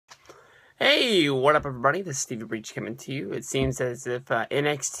Hey, what up everybody? This is Stevie Breach coming to you. It seems as if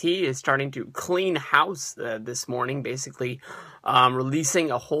NXT is starting to clean house this morning, basically releasing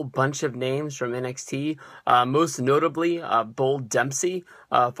a whole bunch of names from NXT, most notably Bold Dempsey,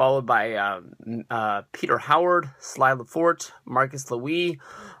 followed by Peter Howard, Sly LaForte, Marcus Louis.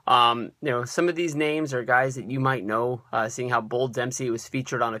 Some of these names are guys that you might know, seeing how Bold Dempsey was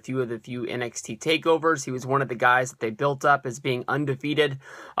featured on a few NXT takeovers. He was one of the guys that they built up as being undefeated.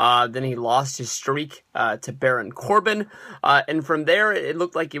 Then he lost his streak to Baron Corbin. And from there, it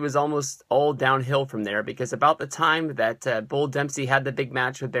looked like it was almost all downhill from there, because about the time that Bold Dempsey had the big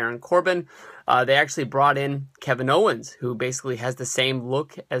match with Baron Corbin, they actually brought in Kevin Owens, who basically has the same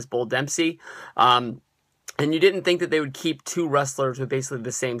look as Bold Dempsey. And you didn't think that they would keep two wrestlers with basically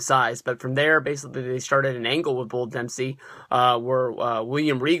the same size. But from there, basically, they started an angle with Bold Dempsey where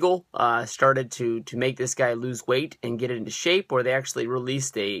William Regal started to make this guy lose weight and get into shape, where they actually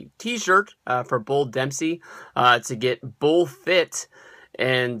released a t-shirt for Bold Dempsey to get Bull Fit.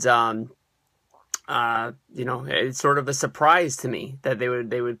 And it's sort of a surprise to me that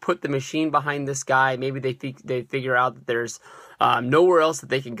they would put the machine behind this guy. Maybe they figure out that there's nowhere else that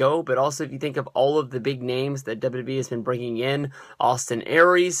they can go. But also, if you think of all of the big names that WWE has been bringing in, Austin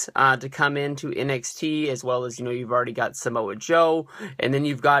Aries to come into NXT, as well as, you've already got Samoa Joe, and then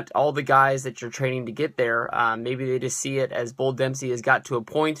you've got all the guys that you're training to get there. Maybe they just see it as Bold Dempsey has got to a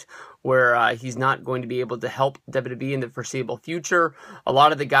point where he's not going to be able to help WWE in the foreseeable future. A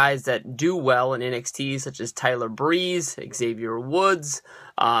lot of the guys that do well in NXT, such as Tyler Breeze, Xavier Woods,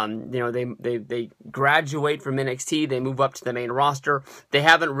 they graduate from NXT, they move up to the main roster. They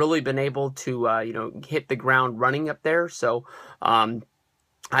haven't really been able to, hit the ground running up there. So,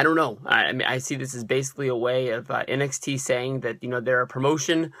 I don't know. I see this as basically a way of NXT saying that, they're a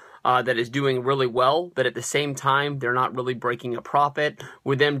promotion that is doing really well, but at the same time, they're not really breaking a profit.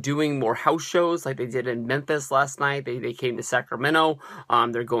 With them doing more house shows like they did in Memphis last night, they came to Sacramento,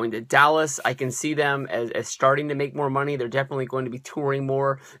 they're going to Dallas. I can see them as starting to make more money. They're definitely going to be touring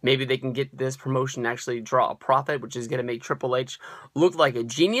more. Maybe they can get this promotion to actually draw a profit, which is going to make Triple H look like a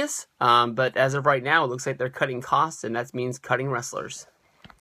genius. But as of right now, it looks like they're cutting costs, and that means cutting wrestlers.